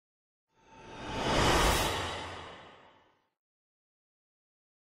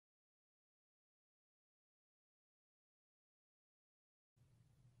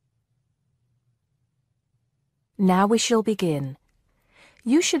Now we shall begin.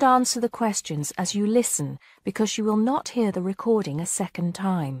 You should answer the questions as you listen because you will not hear the recording a second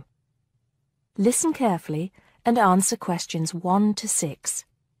time. Listen carefully and answer questions 1 to 6.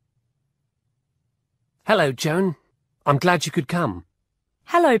 Hello, Joan. I'm glad you could come.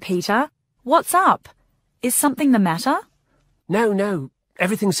 Hello, Peter. What's up? Is something the matter? No,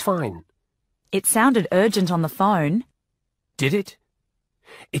 everything's fine. It sounded urgent on the phone. Did it?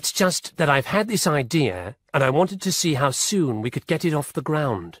 It's just that I've had this idea and I wanted to see how soon we could get it off the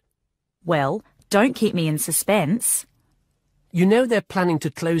ground. Well, don't keep me in suspense. You know they're planning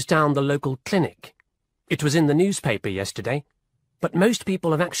to close down the local clinic. It was in the newspaper yesterday, but most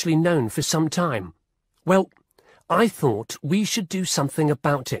people have actually known for some time. Well, I thought we should do something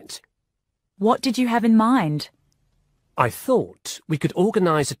about it. What did you have in mind? I thought we could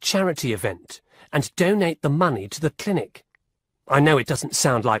organise a charity event and donate the money to the clinic. I know it doesn't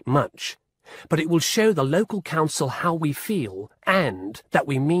sound like much, but it will show the local council how we feel and that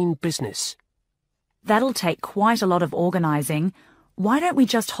we mean business. That'll take quite a lot of organising. Why don't we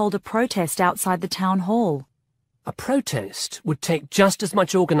just hold a protest outside the town hall? A protest would take just as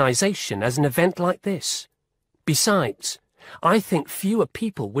much organisation as an event like this. Besides, I think fewer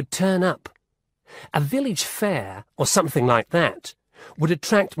people would turn up. A village fair or something like that would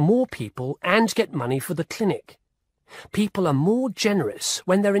attract more people and get money for the clinic. People are more generous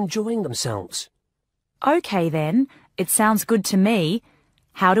when they're enjoying themselves. OK then, it sounds good to me.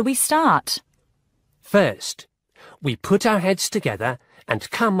 How do we start? First, we put our heads together and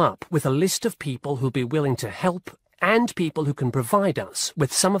come up with a list of people who'll be willing to help and people who can provide us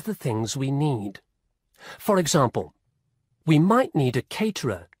with some of the things we need. For example, we might need a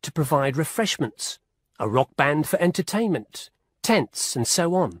caterer to provide refreshments, a rock band for entertainment, tents and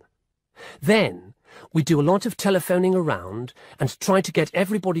so on. Then we do a lot of telephoning around and try to get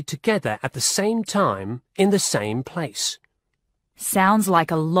everybody together at the same time in the same place. Sounds like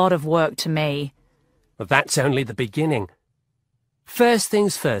a lot of work to me. Well, that's only the beginning. First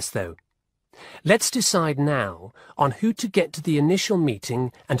things first, though. Let's decide now on who to get to the initial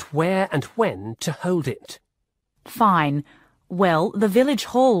meeting and where and when to hold it. Fine. Well, the village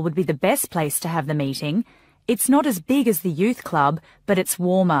hall would be the best place to have the meeting. It's not as big as the youth club, but it's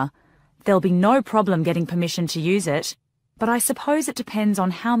warmer. There'll be no problem getting permission to use it, but I suppose it depends on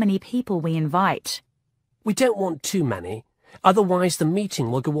how many people we invite. We don't want too many, otherwise the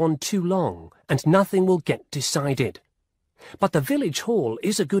meeting will go on too long and nothing will get decided. But the village hall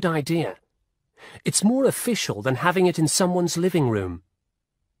is a good idea. It's more official than having it in someone's living room.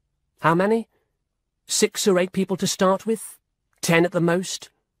 How many? 6 or 8 people to start with? 10 at the most?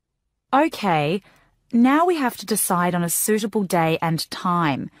 OK, now we have to decide on a suitable day and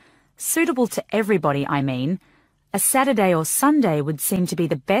time. Suitable to everybody, I mean. A Saturday or Sunday would seem to be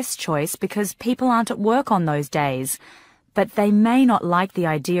the best choice because people aren't at work on those days. But they may not like the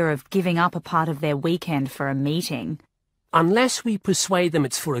idea of giving up a part of their weekend for a meeting. Unless we persuade them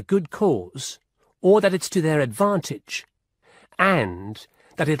it's for a good cause, or that it's to their advantage, and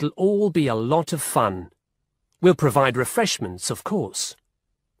that it'll all be a lot of fun. We'll provide refreshments, of course.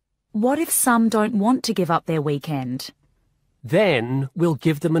 What if some don't want to give up their weekend? Then we'll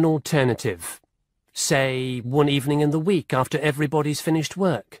give them an alternative. Say, one evening in the week after everybody's finished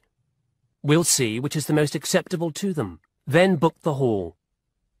work. We'll see which is the most acceptable to them. Then book the hall.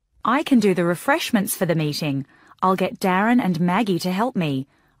 I can do the refreshments for the meeting. I'll get Darren and Maggie to help me.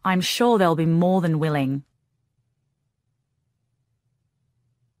 I'm sure they'll be more than willing.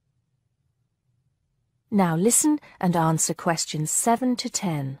 Now listen and answer questions 7 to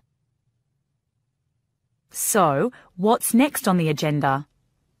 10. So, what's next on the agenda?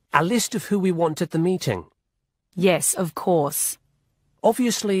 A list of who we want at the meeting. Yes, of course.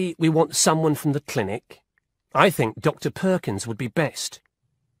 Obviously, we want someone from the clinic. I think Dr. Perkins would be best.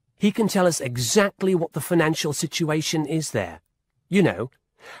 He can tell us exactly what the financial situation is there. You know,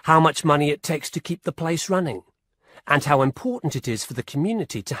 how much money it takes to keep the place running, and how important it is for the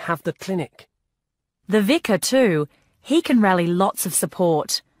community to have the clinic. The vicar, too. He can rally lots of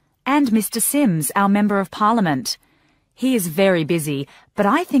support. And Mr. Sims, our Member of Parliament. He is very busy, but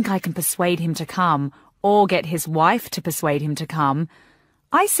I think I can persuade him to come, or get his wife to persuade him to come.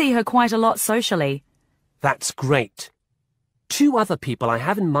 I see her quite a lot socially. That's great. 2 other people I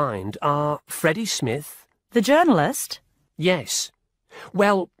have in mind are Freddie Smith. The journalist? Yes.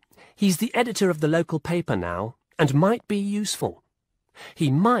 Well, he's the editor of the local paper now, and might be useful. He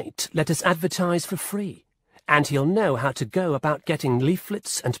might let us advertise for free, and he'll know how to go about getting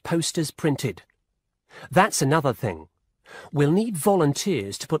leaflets and posters printed. That's another thing. We'll need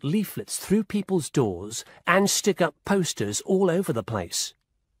volunteers to put leaflets through people's doors and stick up posters all over the place.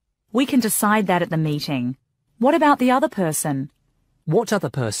 We can decide that at the meeting. What about the other person? What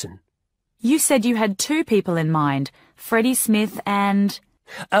other person? You said you had two people in mind, Freddie Smith and...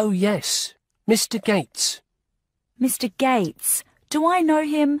 Oh, yes, Mr. Gates. Mr. Gates. Do I know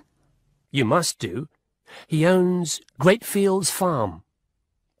him? You must do. He owns Greatfields Farm.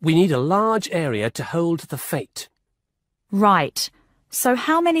 We need a large area to hold the fete. Right. So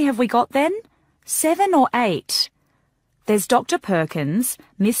how many have we got then? 7 or 8? There's Dr. Perkins,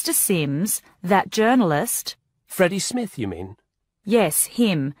 Mr. Sims, that journalist. Freddie Smith, you mean? Yes,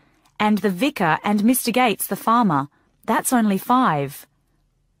 him. And the vicar and Mr. Gates, the farmer. That's only 5.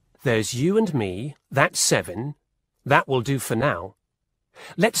 There's you and me. That's 7. That will do for now.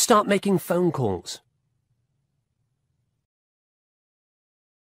 Let's start making phone calls.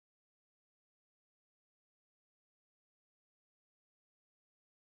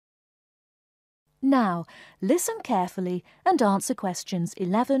 Now, listen carefully and answer questions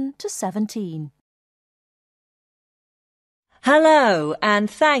 11 to 17. Hello, and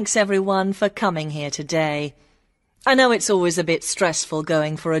thanks everyone for coming here today. I know it's always a bit stressful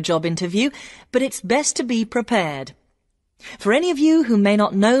going for a job interview, but it's best to be prepared. For any of you who may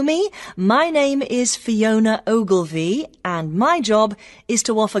not know me, my name is Fiona Ogilvie, and my job is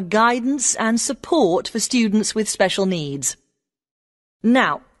to offer guidance and support for students with special needs.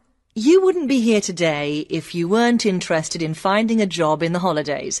 Now, you wouldn't be here today if you weren't interested in finding a job in the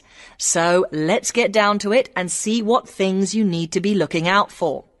holidays. So let's get down to it and see what things you need to be looking out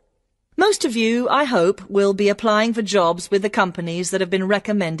for. Most of you, I hope, will be applying for jobs with the companies that have been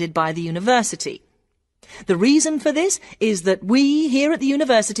recommended by the university. The reason for this is that we here at the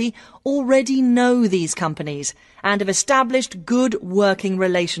university already know these companies and have established good working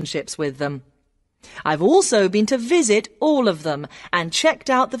relationships with them. I've also been to visit all of them and checked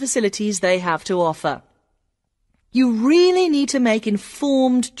out the facilities they have to offer. You really need to make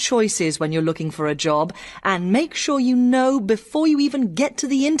informed choices when you're looking for a job and make sure you know before you even get to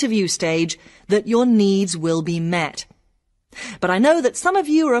the interview stage that your needs will be met. But I know that some of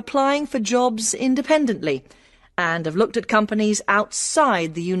you are applying for jobs independently and have looked at companies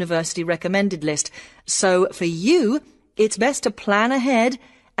outside the university recommended list. So for you, it's best to plan ahead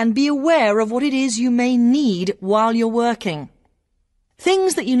and be aware of what it is you may need while you're working.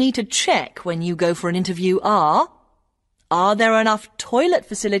 Things that you need to check when you go for an interview are there enough toilet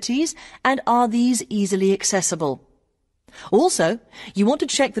facilities and are these easily accessible? Also, you want to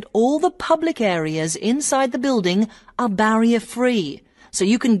check that all the public areas inside the building are barrier-free, so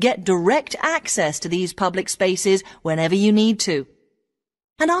you can get direct access to these public spaces whenever you need to.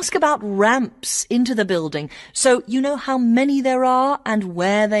 And ask about ramps into the building, so you know how many there are and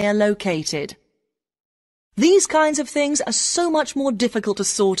where they are located. These kinds of things are so much more difficult to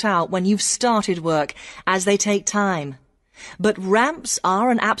sort out when you've started work, as they take time. But ramps are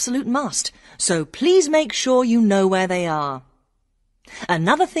an absolute must, so please make sure you know where they are.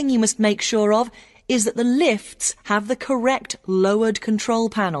 Another thing you must make sure of is that the lifts have the correct lowered control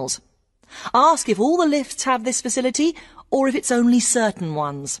panels. Ask if all the lifts have this facility or if it's only certain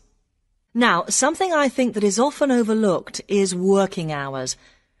ones. Now, something I think that is often overlooked is working hours.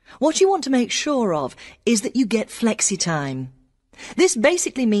 What you want to make sure of is that you get flexi time. This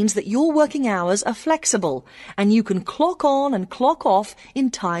basically means that your working hours are flexible and you can clock on and clock off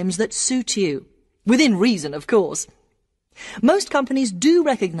in times that suit you. Within reason, of course. Most companies do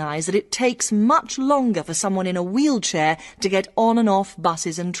recognise that it takes much longer for someone in a wheelchair to get on and off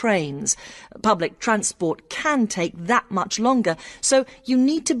buses and trains. Public transport can take that much longer, so you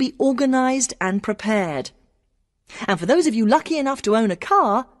need to be organised and prepared. And for those of you lucky enough to own a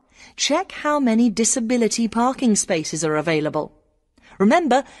car, check how many disability parking spaces are available.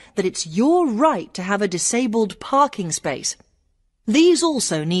 Remember that it's your right to have a disabled parking space. These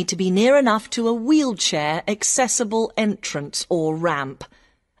also need to be near enough to a wheelchair-accessible entrance or ramp.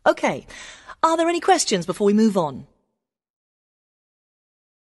 OK, are there any questions before we move on?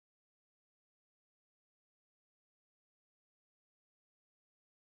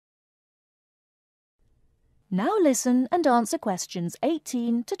 Now listen and answer questions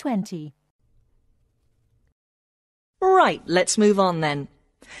 18 to 20. Right, let's move on then.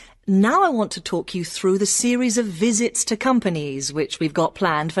 Now I want to talk you through the series of visits to companies which we've got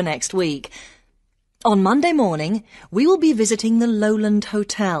planned for next week. On Monday morning, we will be visiting the Lowland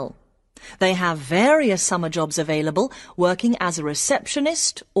Hotel. They have various summer jobs available, working as a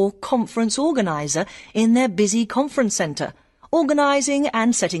receptionist or conference organiser in their busy conference centre, organising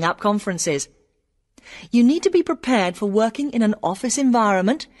and setting up conferences. You need to be prepared for working in an office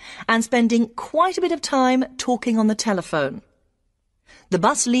environment and spending quite a bit of time talking on the telephone. The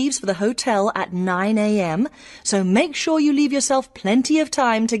bus leaves for the hotel at 9 a.m, so make sure you leave yourself plenty of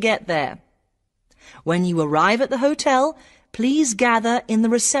time to get there. When you arrive at the hotel, please gather in the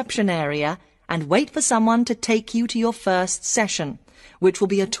reception area and wait for someone to take you to your first session, which will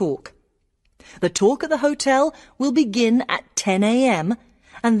be a talk. The talk at the hotel will begin at 10 a.m.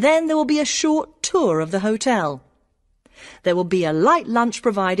 and then there will be a short tour of the hotel. There will be a light lunch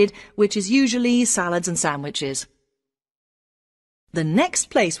provided, which is usually salads and sandwiches. The next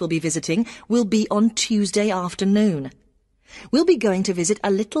place we'll be visiting will be on Tuesday afternoon. We'll be going to visit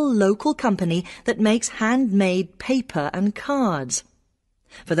a little local company that makes handmade paper and cards.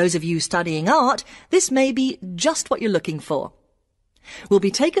 For those of you studying art, this may be just what you're looking for. We'll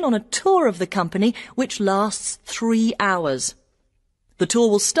be taken on a tour of the company which lasts 3 hours. The tour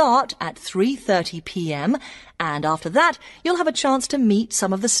will start at 3:30 p.m. and after that you'll have a chance to meet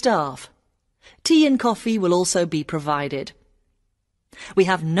some of the staff. Tea and coffee will also be provided. We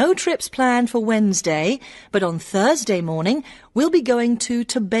have no trips planned for Wednesday, but on Thursday morning we'll be going to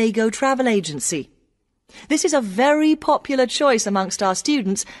Tobago Travel Agency. This is a very popular choice amongst our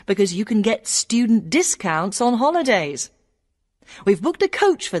students because you can get student discounts on holidays. We've booked a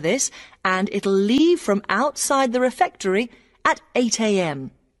coach for this and it'll leave from outside the refectory at 8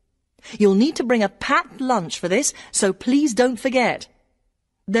 a.m. You'll need to bring a packed lunch for this, so please don't forget.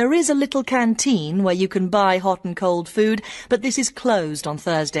 There is a little canteen where you can buy hot and cold food, but this is closed on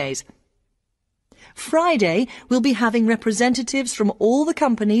Thursdays. Friday, we'll be having representatives from all the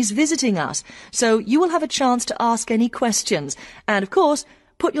companies visiting us, so you will have a chance to ask any questions, and of course,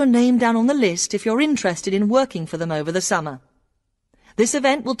 put your name down on the list if you're interested in working for them over the summer. This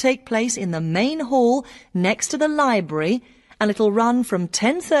event will take place in the main hall next to the library, and it'll run from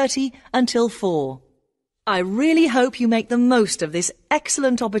 10:30 until 4. I really hope you make the most of this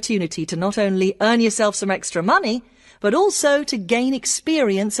excellent opportunity to not only earn yourself some extra money, but also to gain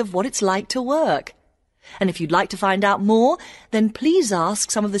experience of what it's like to work. And if you'd like to find out more, then please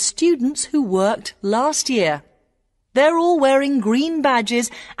ask some of the students who worked last year. They're all wearing green badges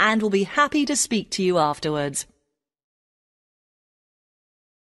and will be happy to speak to you afterwards.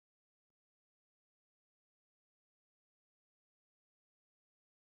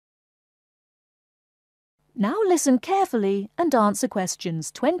 Now listen carefully and answer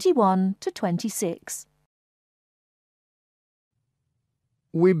questions 21 to 26.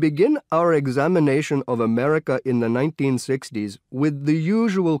 We begin our examination of America in the 1960s with the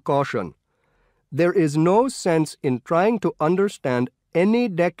usual caution. There is no sense in trying to understand any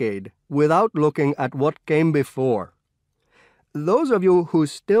decade without looking at what came before. Those of you who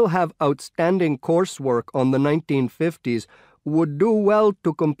still have outstanding coursework on the 1950s would do well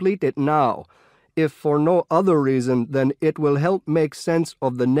to complete it now, if for no other reason than it will help make sense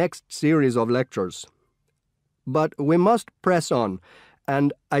of the next series of lectures. But we must press on,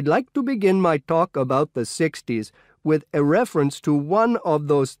 and I'd like to begin my talk about the 60s with a reference to one of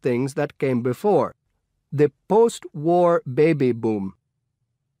those things that came before, the post-war baby boom.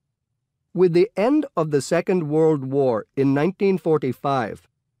 With the end of the Second World War in 1945,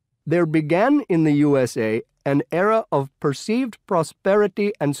 there began in the USA an era of perceived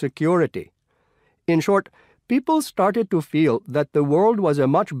prosperity and security. In short, people started to feel that the world was a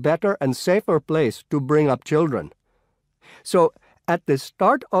much better and safer place to bring up children. So, at the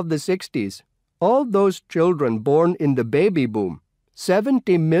start of the 60s, all those children born in the baby boom,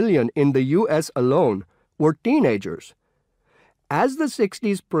 70 million in the US alone, were teenagers. As the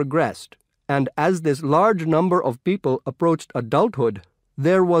 60s progressed, and as this large number of people approached adulthood,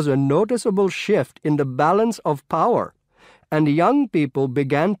 there was a noticeable shift in the balance of power, and young people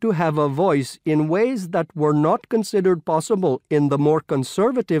began to have a voice in ways that were not considered possible in the more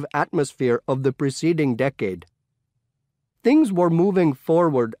conservative atmosphere of the preceding decade. Things were moving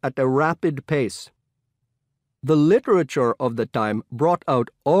forward at a rapid pace. The literature of the time brought out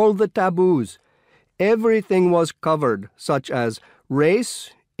all the taboos. Everything was covered, such as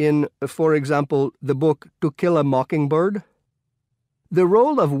race in, for example, the book To Kill a Mockingbird. The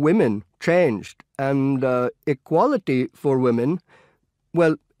role of women changed, and equality for women,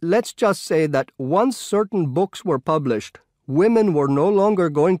 well, let's just say that once certain books were published, women were no longer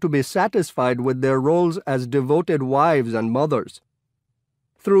going to be satisfied with their roles as devoted wives and mothers.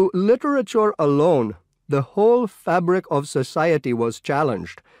 Through literature alone, the whole fabric of society was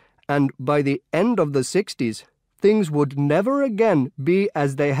challenged, and by the end of the 60s, things would never again be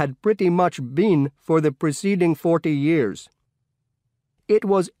as they had pretty much been for the preceding 40 years. It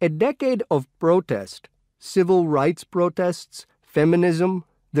was a decade of protest, civil rights protests, feminism,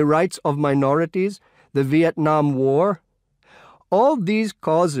 the rights of minorities, the Vietnam War. All these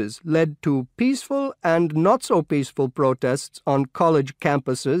causes led to peaceful and not so peaceful protests on college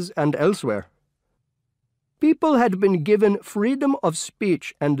campuses and elsewhere. People had been given freedom of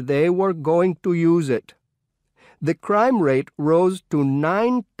speech and they were going to use it. The crime rate rose to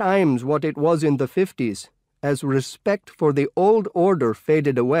 9 times what it was in the 50s, as respect for the old order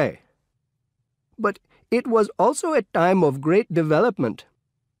faded away. But it was also a time of great development.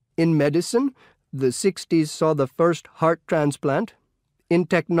 In medicine, the 60s saw the first heart transplant. In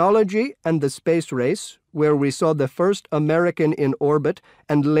technology and the space race, where we saw the first American in orbit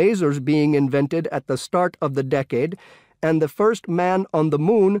and lasers being invented at the start of the decade, and the first man on the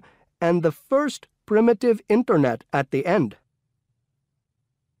moon, and the first primitive internet at the end.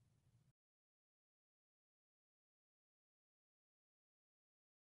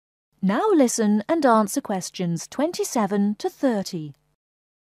 Now listen and answer questions 27 to 30.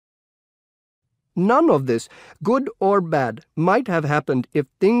 None of this, good or bad, might have happened if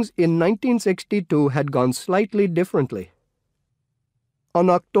things in 1962 had gone slightly differently. On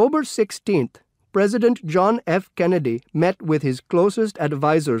October 16th, President John F. Kennedy met with his closest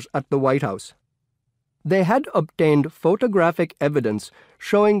advisors at the White House. They had obtained photographic evidence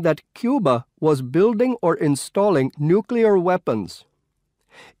showing that Cuba was building or installing nuclear weapons.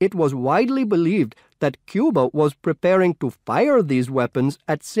 It was widely believed that Cuba was preparing to fire these weapons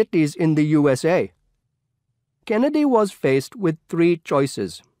at cities in the USA. Kennedy was faced with 3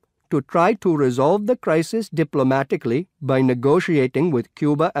 choices: to try to resolve the crisis diplomatically by negotiating with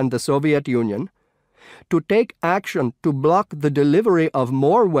Cuba and the Soviet Union, to take action to block the delivery of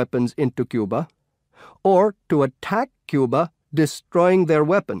more weapons into Cuba, or to attack Cuba, destroying their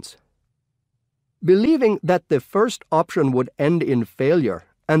weapons. Believing that the first option would end in failure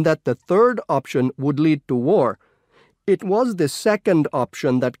and that the third option would lead to war, it was the second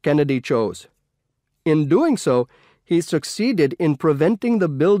option that Kennedy chose. In doing so, he succeeded in preventing the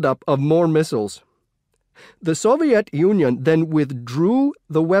buildup of more missiles. The Soviet Union then withdrew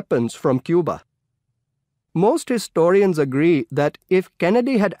the weapons from Cuba. Most historians agree that if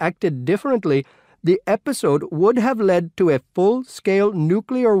Kennedy had acted differently, the episode would have led to a full-scale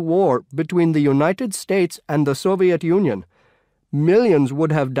nuclear war between the United States and the Soviet Union. Millions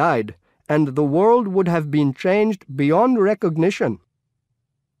would have died, and the world would have been changed beyond recognition.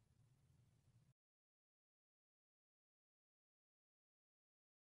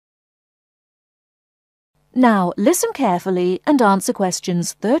 Now listen carefully and answer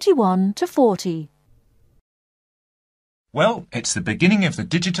questions 31 to 40. Well, it's the beginning of the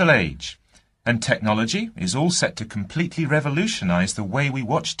digital age, and technology is all set to completely revolutionise the way we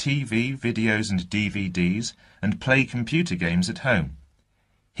watch TV, videos and DVDs and play computer games at home.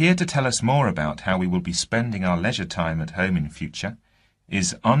 Here to tell us more about how we will be spending our leisure time at home in future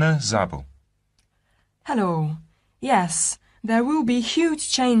is Anna Zabel. Hello. Yes, there will be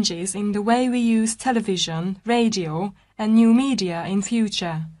huge changes in the way we use television, radio and new media in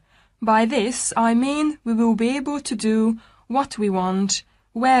future. By this I mean we will be able to do what we want,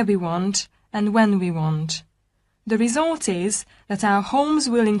 where we want and when we want. The result is that our homes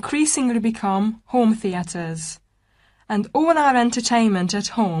will increasingly become home theatres, and all our entertainment at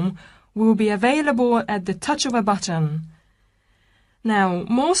home will be available at the touch of a button. Now,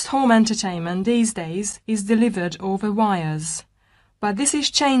 most home entertainment these days is delivered over wires, but this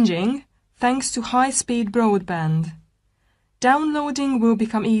is changing thanks to high-speed broadband. Downloading will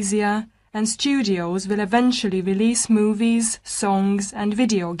become easier, and studios will eventually release movies, songs and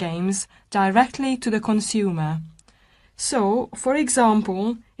video games directly to the consumer. So, for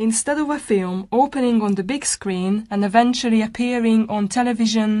example, instead of a film opening on the big screen and eventually appearing on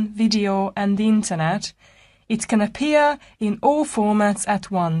television, video and the internet, it can appear in all formats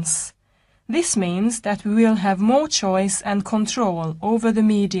at once. This means that we will have more choice and control over the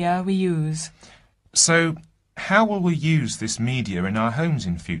media we use. So, how will we use this media in our homes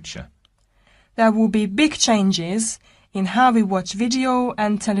in future? There will be big changes in how we watch video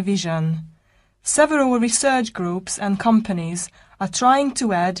and television. Several research groups and companies are trying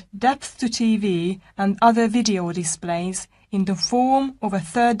to add depth to TV and other video displays in the form of a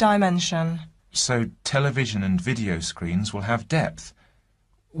third dimension. So television and video screens will have depth.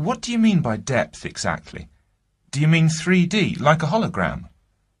 What do you mean by depth exactly? Do you mean 3D, like a hologram?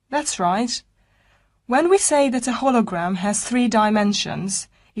 That's right. When we say that a hologram has 3 dimensions,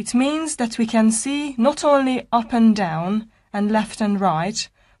 it means that we can see not only up and down and left and right,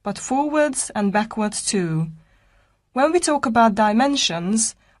 but forwards and backwards too. When we talk about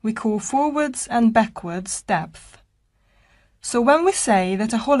dimensions, we call forwards and backwards depth. So when we say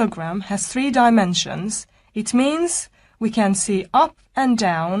that a hologram has 3 dimensions, it means we can see up and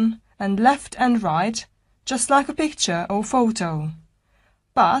down and left and right, just like a picture or photo.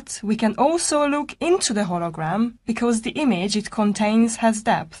 But we can also look into the hologram because the image it contains has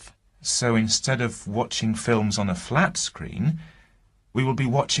depth. So instead of watching films on a flat screen, we will be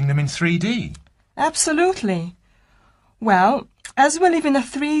watching them in 3D. Absolutely. Well, as we live in a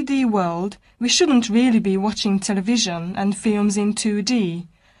 3D world, we shouldn't really be watching television and films in 2D.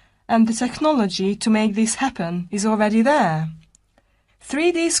 And the technology to make this happen is already there.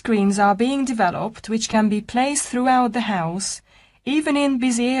 3D screens are being developed which can be placed throughout the house, even in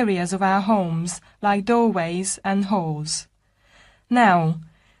busy areas of our homes like doorways and halls. Now,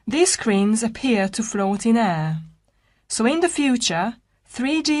 these screens appear to float in air. So in the future,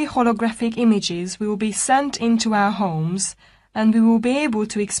 3D holographic images will be sent into our homes and we will be able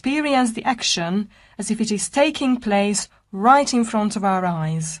to experience the action as if it is taking place right in front of our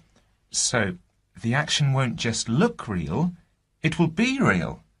eyes. So, the action won't just look real, it will be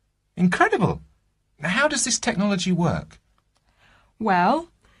real. Incredible! How does this technology work? Well,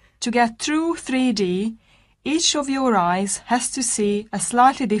 to get true 3D, each of your eyes has to see a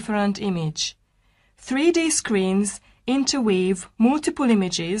slightly different image. 3D screens interweave multiple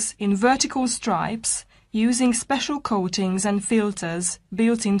images in vertical stripes using special coatings and filters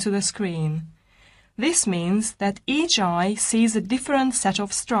built into the screen. This means that each eye sees a different set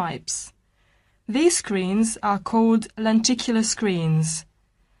of stripes. These screens are called lenticular screens.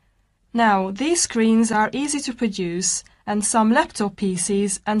 Now, these screens are easy to produce and some laptop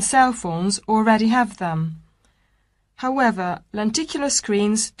PCs and cell phones already have them. However, lenticular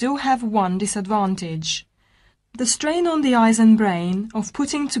screens do have one disadvantage. The strain on the eyes and brain of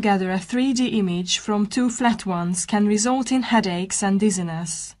putting together a 3D image from two flat ones can result in headaches and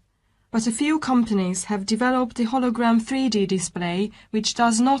dizziness. But a few companies have developed a hologram 3D display which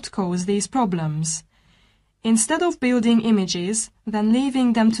does not cause these problems. Instead of building images, then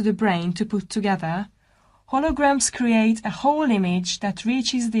leaving them to the brain to put together, holograms create a whole image that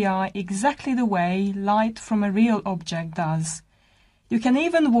reaches the eye exactly the way light from a real object does. You can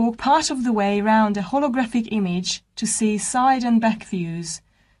even walk part of the way around a holographic image to see side and back views,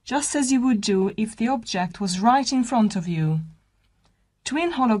 just as you would do if the object was right in front of you.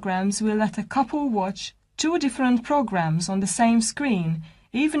 Twin holograms will let a couple watch two different programs on the same screen,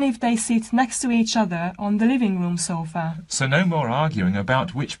 even if they sit next to each other on the living room sofa. So no more arguing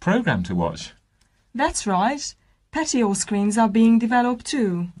about which program to watch. That's right. Patio screens are being developed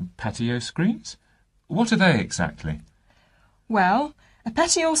too. Patio screens? What are they exactly? Well, a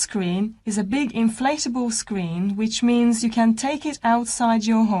patio screen is a big inflatable screen, which means you can take it outside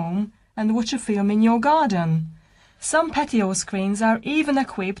your home and watch a film in your garden. Some patio screens are even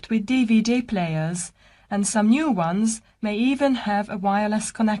equipped with DVD players, and some new ones may even have a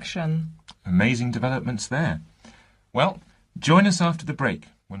wireless connection. Amazing developments there. Well, join us after the break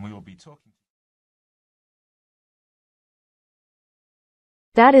when we will be talking.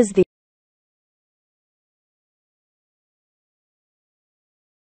 That is the